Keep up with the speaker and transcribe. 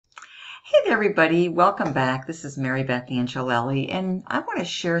Hey there, everybody. Welcome back. This is Marybeth Angelelli, and I want to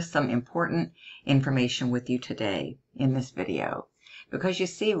share some important information with you today in this video. Because you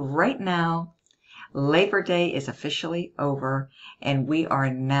see, right now, Labor Day is officially over, and we are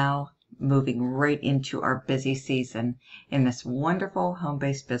now moving right into our busy season in this wonderful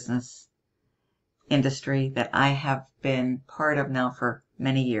home-based business industry that I have been part of now for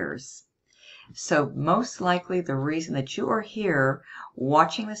many years. So most likely the reason that you are here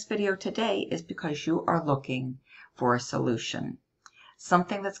watching this video today is because you are looking for a solution.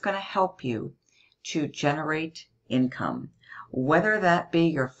 Something that's going to help you to generate income. Whether that be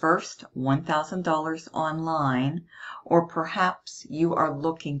your first $1,000 online, or perhaps you are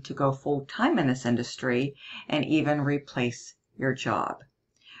looking to go full-time in this industry and even replace your job.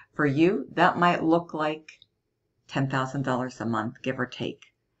 For you, that might look like $10,000 a month, give or take.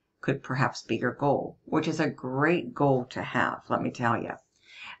 Could perhaps be your goal, which is a great goal to have, let me tell you.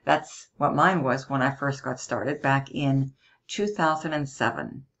 That's what mine was when I first got started back in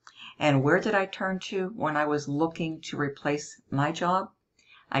 2007. And where did I turn to when I was looking to replace my job?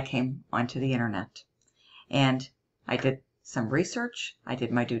 I came onto the internet. And I did some research, I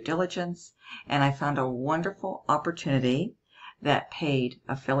did my due diligence, and I found a wonderful opportunity that paid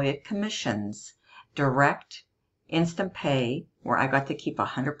affiliate commissions, direct instant pay, where I got to keep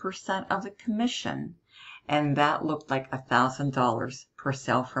 100% of the commission, and that looked like $1,000 per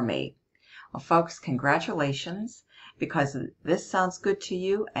sale for me. Well, folks, congratulations, because this sounds good to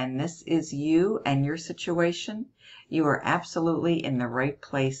you, and this is you and your situation. You are absolutely in the right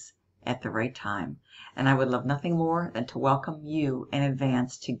place at the right time, and I would love nothing more than to welcome you in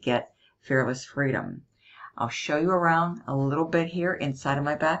advance to Get Fearless Freedom. I'll show you around a little bit here inside of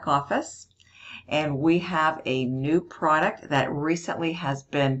my back office. And we have a new product that recently has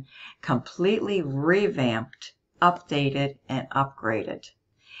been completely revamped, updated, and upgraded.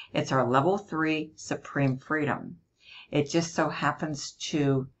 It's our Level 3 Supreme Freedom. It just so happens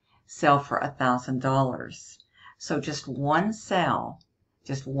to sell for $1,000. So just one sale,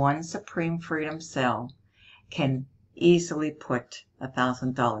 just one Supreme Freedom sale, can easily put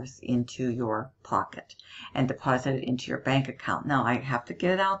 $1,000 into your pocket and deposit it into your bank account. Now, I have to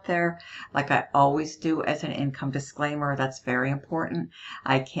get it out there like I always do as an income disclaimer. That's very important.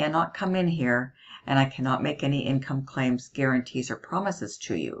 I cannot come in here and I cannot make any income claims, guarantees, or promises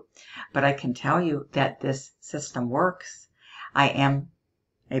to you. But I can tell you that this system works. I am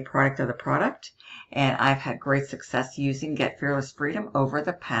a product of the product, and I've had great success using Get Fearless Freedom over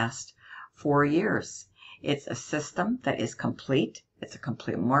the past 4 years. It's a system that is complete. It's a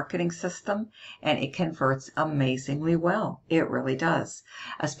complete marketing system, and it converts amazingly well. It really does,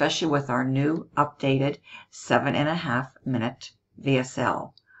 especially with our new updated 7.5-minute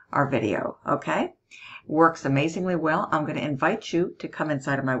VSL, our video, okay? Works amazingly well. I'm going to invite you to come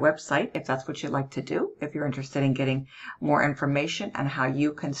inside of my website if that's what you'd like to do, if you're interested in getting more information on how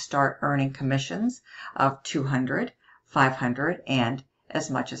you can start earning commissions of $200, $500, and as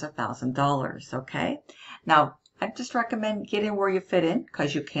much as $1,000, okay? Now, I just recommend getting where you fit in,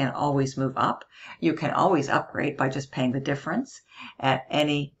 because you can't always move up. You can always upgrade by just paying the difference at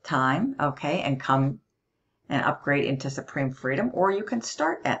any time, okay, and come and upgrade into Supreme Freedom, or you can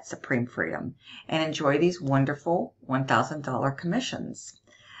start at Supreme Freedom and enjoy these wonderful $1,000 commissions.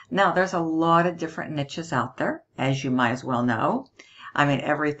 Now, there's a lot of different niches out there, as you might as well know. I mean,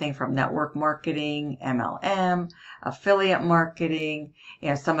 everything from network marketing, MLM, affiliate marketing,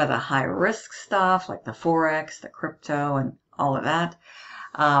 some of the high risk stuff like the Forex, the crypto, and all of that.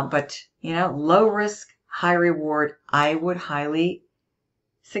 But low risk, high reward, I would highly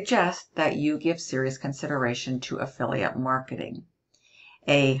suggest that you give serious consideration to affiliate marketing.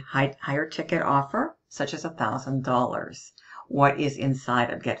 A higher ticket offer, such as $1,000. What is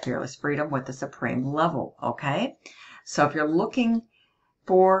inside of Get Fearless Freedom with the Supreme level, okay? So if you're looking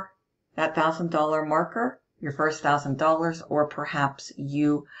for that $1,000 marker, your first $1,000, or perhaps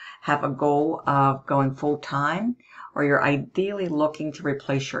you have a goal of going full-time, or you're ideally looking to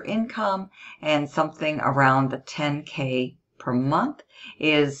replace your income, and something around the $10K per month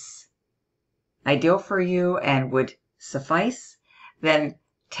is ideal for you and would suffice, then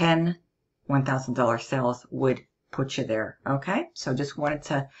 10 $1,000 sales would put you there, okay? So just wanted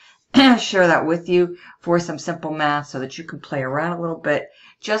to share that with you for some simple math so that you can play around a little bit,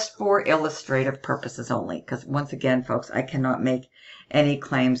 just for illustrative purposes only. Because once again, folks, I cannot make any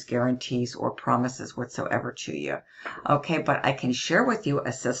claims, guarantees, or promises whatsoever to you. Okay, but I can share with you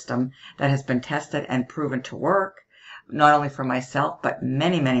a system that has been tested and proven to work, not only for myself, but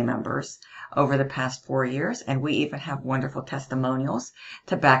many, many members over the past 4 years. And we even have wonderful testimonials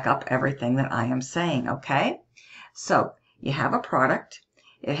to back up everything that I am saying, okay? So you have a product.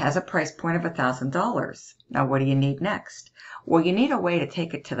 It has a price point of $1,000. Now, what do you need next? Well, you need a way to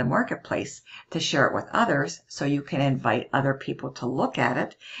take it to the marketplace to share it with others so you can invite other people to look at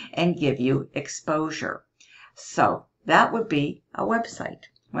it and give you exposure. So that would be a website.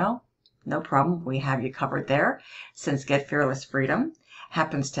 Well, no problem. We have you covered there. Since Get Fearless Freedom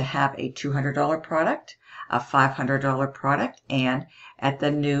happens to have a $200 product, a $500 product, and at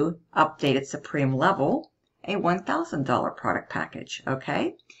the new updated Supreme level, a $1,000 product package,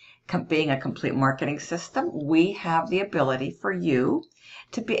 okay? Being a complete marketing system, we have the ability for you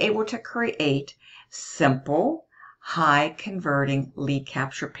to be able to create simple, high converting lead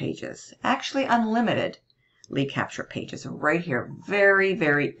capture pages. Actually, unlimited lead capture pages right here. Very,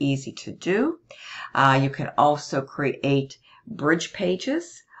 very easy to do. You can also create bridge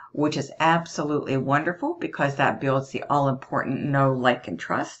pages, which is absolutely wonderful because that builds the all-important know, like, and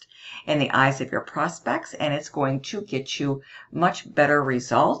trust in the eyes of your prospects, and it's going to get you much better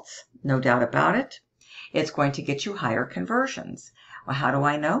results, no doubt about it. It's going to get you higher conversions. Well, how do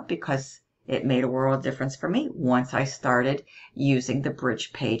I know? Because it made a world of difference for me once I started using the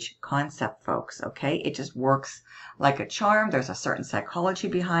bridge page concept, folks, okay? It just works like a charm. There's a certain psychology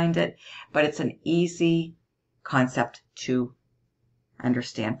behind it, but it's an easy concept to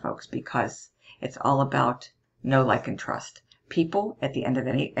understand, folks, because it's all about know, like, and trust. People at the end of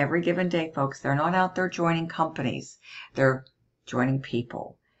every given day, folks, they're not out there joining companies. They're joining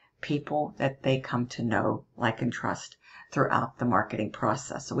people that they come to know, like, and trust throughout the marketing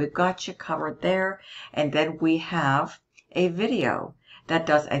process. So we've got you covered there. And then we have a video that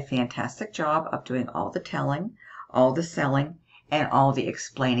does a fantastic job of doing all the telling, all the selling, and all the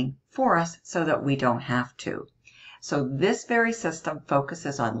explaining for us so that we don't have to. So this very system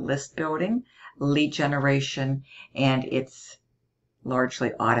focuses on list building, lead generation, and it's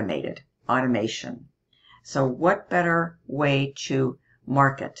largely automation. So what better way to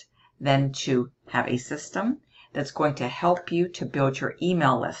market than to have a system that's going to help you to build your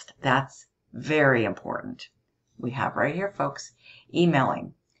email list? That's very important. We have right here, folks,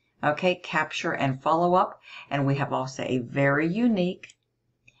 emailing. Okay, capture and follow up. And we have also a very unique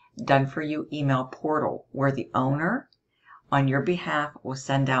done-for-you email portal where the owner on your behalf will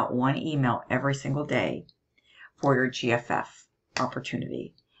send out one email every single day for your GFF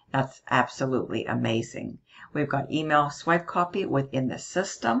opportunity. That's absolutely amazing. We've got email swipe copy within the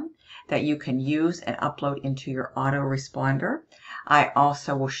system that you can use and upload into your autoresponder. I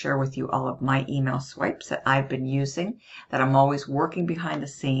also will share with you all of my email swipes that I've been using, that I'm always working behind the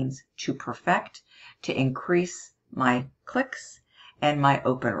scenes to perfect, to increase my clicks and my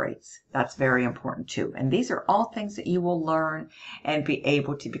open rates. That's very important too. And these are all things that you will learn and be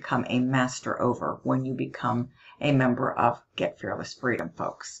able to become a master over when you become a member of Get Fearless Freedom,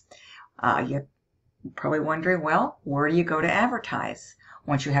 folks. You're probably wondering, well, where do you go to advertise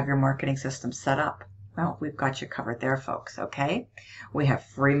once you have your marketing system set up? Well, we've got you covered there, folks, okay? We have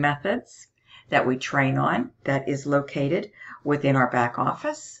free methods that we train on that is located within our back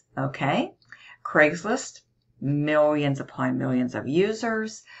office, okay? Craigslist, millions upon millions of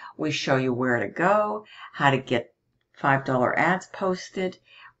users. We show you where to go, how to get $5 ads posted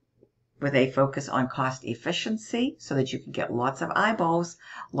with a focus on cost efficiency so that you can get lots of eyeballs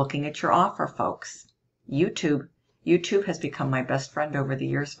looking at your offer, folks. YouTube has become my best friend over the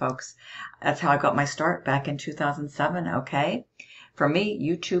years, folks. That's how I got my start back in 2007, okay? For me,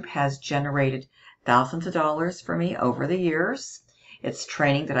 YouTube has generated thousands of dollars for me over the years. It's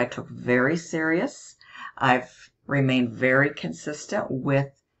training that I took very serious. I've remained very consistent with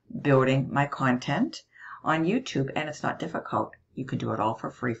building my content on YouTube, and it's not difficult. You can do it all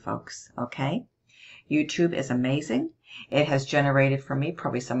for free, folks, okay? YouTube is amazing. It has generated for me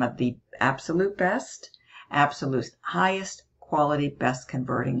probably some of the absolute best, absolute highest quality, best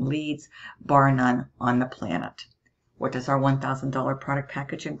converting leads, bar none, on the planet. What does our $1,000 product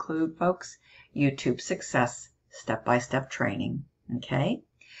package include, folks? YouTube success step-by-step training, okay?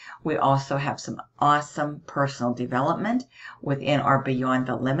 We also have some awesome personal development within our Beyond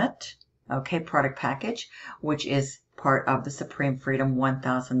the Limit, okay, product package, which is part of the Supreme Freedom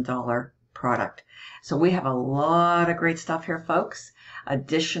 $1,000 product. So we have a lot of great stuff here, folks.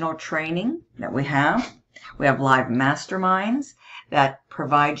 Additional training that we have. We have live masterminds that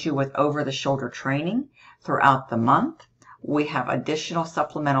provide you with over-the-shoulder training throughout the month. We have additional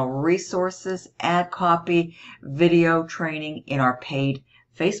supplemental resources, ad copy, video training in our paid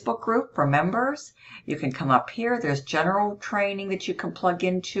Facebook group for members. You can come up here. There's general training that you can plug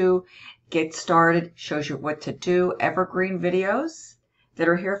into, get started, shows you what to do, evergreen videos that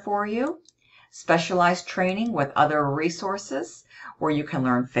are here for you, specialized training with other resources where you can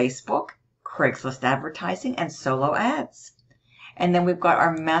learn Facebook, Craigslist advertising, and solo ads. And then we've got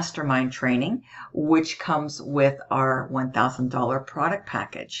our mastermind training, which comes with our $1,000 product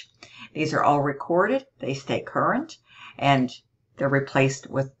package. These are all recorded, they stay current, and they're replaced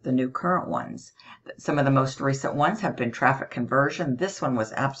with the new current ones. Some of the most recent ones have been traffic conversion. This one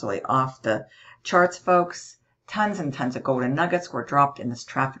was absolutely off the charts, folks. Tons and tons of golden nuggets were dropped in this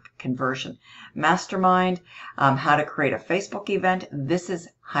traffic conversion mastermind. How to create a Facebook event. This is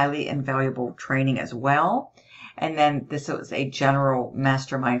highly invaluable training as well. And then this was a general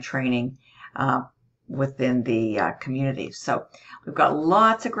mastermind training within the community. So we've got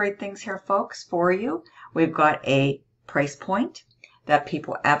lots of great things here, folks, for you. We've got a price point that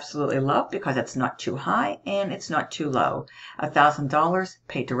people absolutely love because it's not too high and it's not too low. $1,000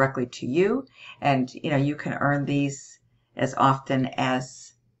 paid directly to you, and you can earn these as often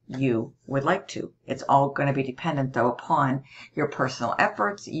as you would like to. It's all going to be dependent, though, upon your personal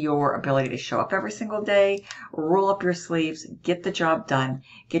efforts, your ability to show up every single day, roll up your sleeves, get the job done,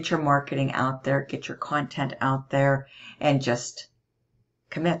 get your marketing out there, get your content out there, and just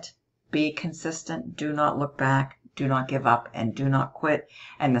commit. Be consistent. Do not look back. Do not give up, and do not quit.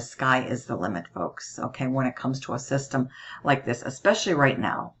 And the sky is the limit, folks. Okay, when it comes to a system like this, especially right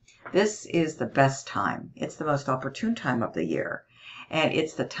now, this is the best time. It's the most opportune time of the year. And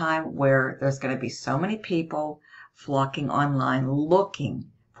it's the time where there's going to be so many people flocking online looking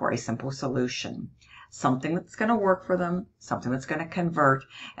for a simple solution. Something that's going to work for them, something that's going to convert,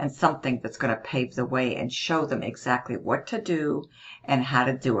 and something that's going to pave the way and show them exactly what to do and how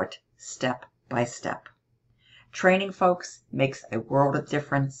to do it step by step. Training, folks, makes a world of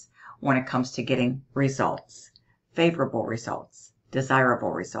difference when it comes to getting results, favorable results, desirable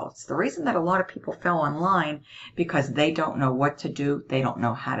results. The reason that a lot of people fell online because they don't know what to do, they don't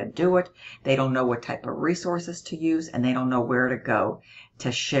know how to do it, they don't know what type of resources to use, and they don't know where to go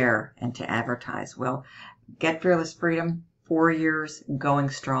to share and to advertise. Well, Get Fearless Freedom, 4 years going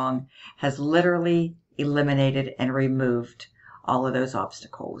strong, has literally eliminated and removed all of those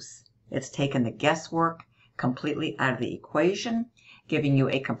obstacles. It's taken the guesswork completely out of the equation, giving you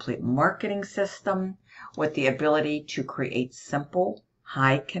a complete marketing system with the ability to create simple,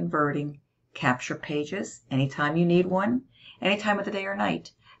 high converting capture pages anytime you need one, any time of the day or night.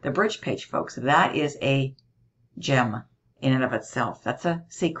 The bridge page, folks, that is a gem in and of itself. That's a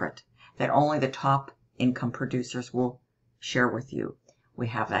secret that only the top income producers will share with you. We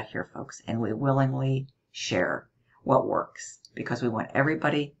have that here, folks, and we willingly share what works because we want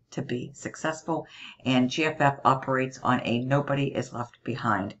everybody to be successful, and GFF operates on a nobody is left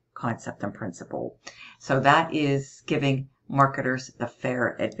behind concept and principle. So that is giving marketers the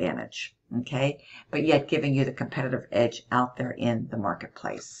fair advantage, okay? But yet giving you the competitive edge out there in the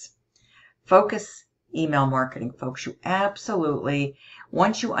marketplace. Focus email marketing, folks. You absolutely,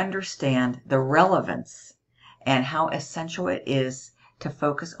 once you understand the relevance and how essential it is to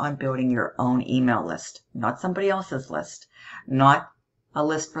focus on building your own email list, not somebody else's list, not a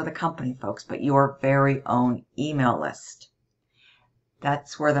list for the company, folks, but your very own email list.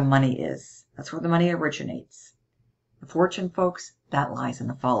 That's where the money is. That's where the money originates. The fortune, folks, that lies in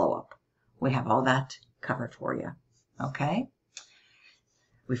the follow-up. We have all that covered for you. Okay?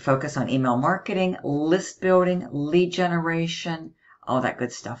 We focus on email marketing, list building, lead generation, all that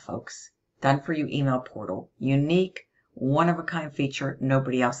good stuff, folks. Done for you email portal. Unique, one-of-a-kind feature.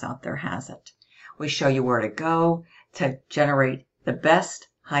 Nobody else out there has it. We show you where to go to generate the best,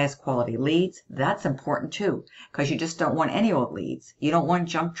 highest quality leads. That's important too, because you just don't want any old leads. You don't want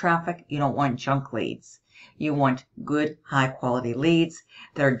junk traffic. You don't want junk leads. You want good, high quality leads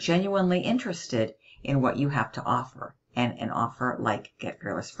that are genuinely interested in what you have to offer, and an offer like Get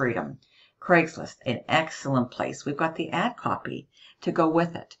Fearless Freedom. Craigslist, an excellent place. We've got the ad copy to go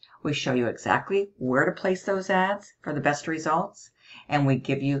with it. We show you exactly where to place those ads for the best results, and we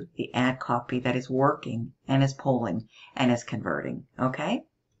give you the ad copy that is working and is pulling and is converting. Okay?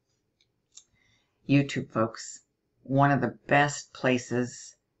 YouTube, folks, one of the best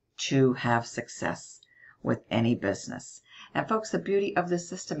places to have success with any business. And folks, the beauty of this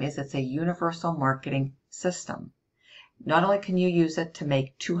system is it's a universal marketing system. Not only can you use it to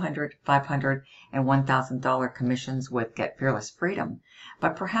make $200, $500, and $1,000 commissions with Get Fearless Freedom,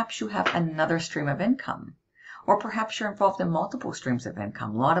 but perhaps you have another stream of income. Or perhaps you're involved in multiple streams of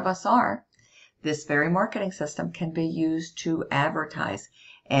income. A lot of us are. This very marketing system can be used to advertise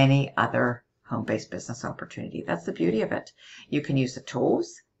any other home-based business opportunity. That's the beauty of it. You can use the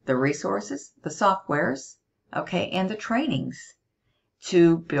tools, the resources, the softwares, okay, and the trainings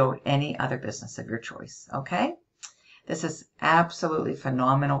to build any other business of your choice, okay? This is absolutely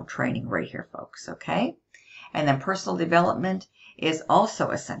phenomenal training right here, folks, okay? And then personal development is also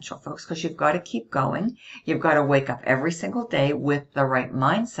essential, folks, because you've got to keep going. You've got to wake up every single day with the right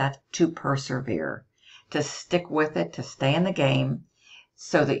mindset to persevere, to stick with it, to stay in the game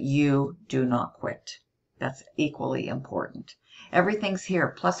so that you do not quit. That's equally important. Everything's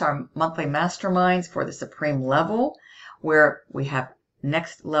here, plus our monthly masterminds for the supreme level, where we have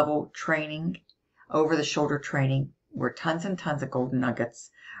next level training, over the shoulder training, where tons and tons of golden nuggets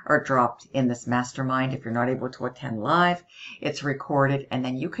are dropped in this mastermind. If you're not able to attend live, it's recorded, and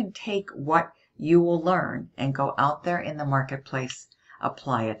then you can take what you will learn and go out there in the marketplace,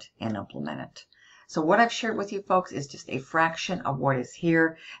 apply it, and implement it. So what I've shared with you folks is just a fraction of what is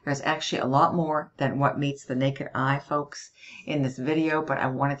here. There's actually a lot more than what meets the naked eye, folks, in this video, but I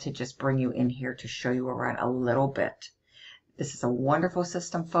wanted to just bring you in here to show you around a little bit. This is a wonderful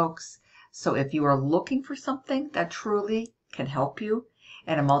system, folks. So if you are looking for something that truly can help you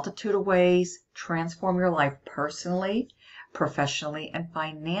in a multitude of ways, transform your life personally, professionally, and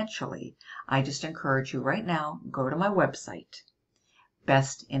financially, I just encourage you right now, go to my website,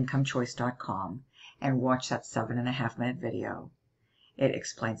 bestincomechoice.com, and watch that 7.5-minute video. It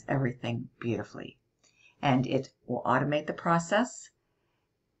explains everything beautifully. And it will automate the process.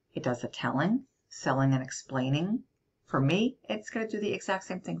 It does the telling, selling, and explaining. For me, it's going to do the exact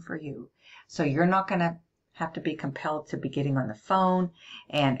same thing for you. So you're not going to have to be compelled to be getting on the phone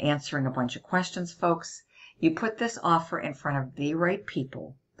and answering a bunch of questions, folks. You put this offer in front of the right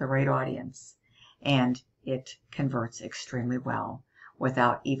people, the right audience, and it converts extremely well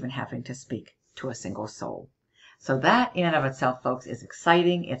without even having to speak to a single soul. So that in and of itself, folks, is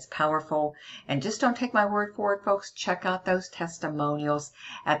exciting. It's powerful. And just don't take my word for it, folks. Check out those testimonials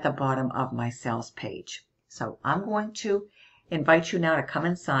at the bottom of my sales page. So I'm going to invite you now to come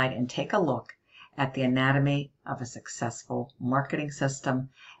inside and take a look at the anatomy of a successful marketing system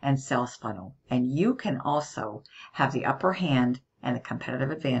and sales funnel. And you can also have the upper hand and the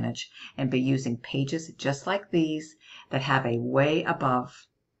competitive advantage and be using pages just like these that have a way above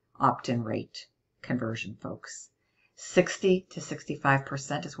opt-in rate conversion, folks. 60 to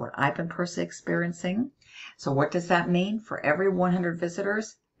 65% is what I've been personally experiencing. So what does that mean? For every 100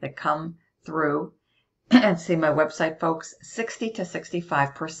 visitors that come through and see my website, folks, 60 to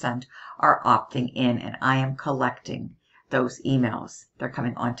 65% are opting in, and I am collecting those emails. They're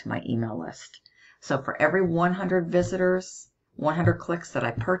coming onto my email list. So for every 100 visitors, 100 clicks that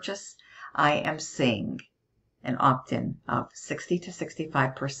I purchase, I am seeing an opt-in of 60 to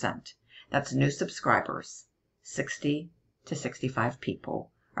 65%. That's new subscribers. 60 to 65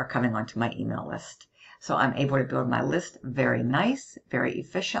 people are coming onto my email list. So I'm able to build my list very nice, very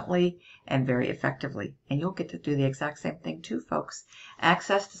efficiently, and very effectively. And you'll get to do the exact same thing too, folks.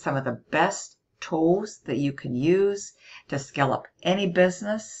 Access to some of the best tools that you can use to scale up any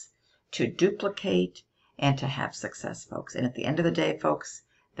business, to duplicate, and to have success, folks. And at the end of the day, folks,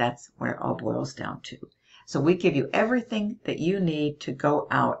 that's what it all boils down to. So we give you everything that you need to go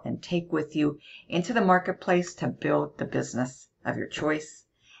out and take with you into the marketplace to build the business of your choice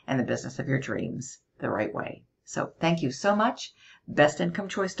and the business of your dreams the right way. So thank you so much.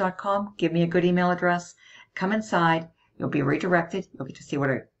 bestincomechoice.com. Give me a good email address. Come inside. You'll be redirected. You'll get to see what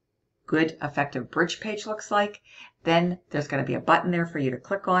a good, effective bridge page looks like. Then there's going to be a button there for you to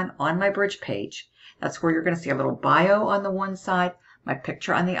click on my bridge page. That's where you're going to see a little bio on the one side, my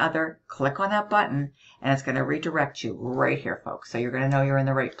picture on the other. Click on that button, and it's going to redirect you right here, folks. So you're going to know you're in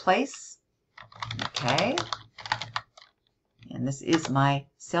the right place. Okay. And this is my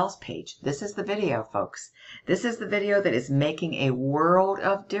sales page. This is the video, folks. This is the video that is making a world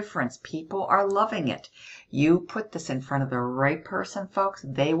of difference. People are loving it. You put this in front of the right person, folks.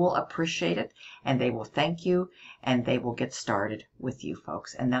 They will appreciate it, and they will thank you, and they will get started with you,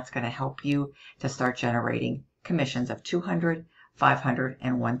 folks. And that's going to help you to start generating commissions of $200, $500,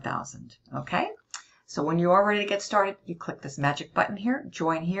 and $1,000. Okay? So when you are ready to get started, you click this magic button here,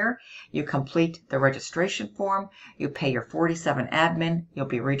 join here. You complete the registration form. You pay your $47 admin. You'll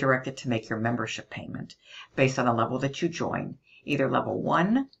be redirected to make your membership payment based on the level that you join, either level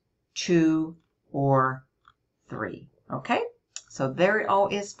 1, 2, or 3. Okay? So there it all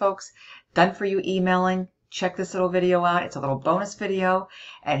is, folks. Done for you emailing. Check this little video out. It's a little bonus video.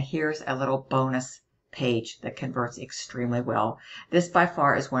 And here's a little bonus page that converts extremely well. This by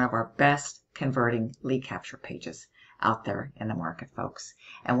far is one of our best converting lead capture pages out there in the market, folks.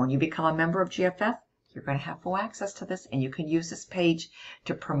 And when you become a member of GFF, you're going to have full access to this, and you can use this page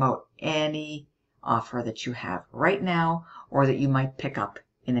to promote any offer that you have right now or that you might pick up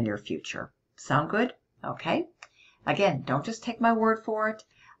in the near future. Sound good? Okay. Again, don't just take my word for it.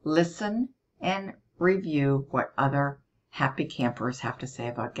 Listen and review what other happy campers have to say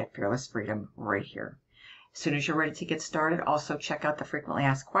about Get Fearless Freedom right here. As soon as you're ready to get started, also check out the frequently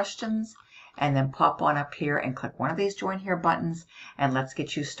asked questions and then pop on up here and click one of these join here buttons and let's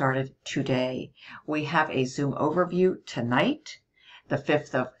get you started today. We have a Zoom overview tonight, the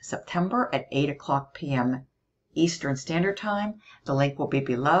 5th of September at 8 p.m. Eastern Standard Time. The link will be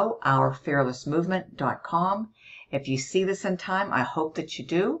below, ourfearlessmovement.com. If you see this in time, I hope that you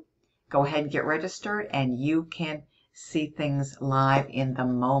do. Go ahead and get registered and you can see things live in the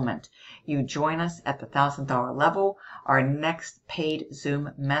moment. You join us at the $1,000 level. Our next paid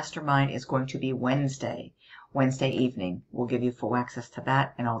Zoom mastermind is going to be Wednesday evening. We'll give you full access to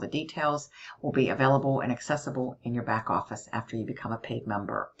that, and all the details will be available and accessible in your back office after you become a paid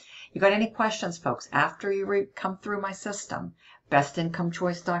member. You got any questions, folks, after you come through my system,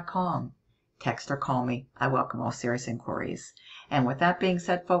 bestincomechoice.com. Text or call me. I welcome all serious inquiries. And with that being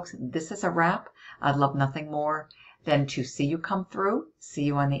said, folks, this is a wrap. I'd love nothing more than to see you come through, see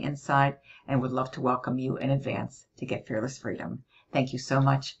you on the inside, and would love to welcome you in advance to get Fearless Freedom. Thank you so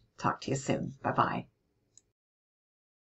much. Talk to you soon. Bye-bye.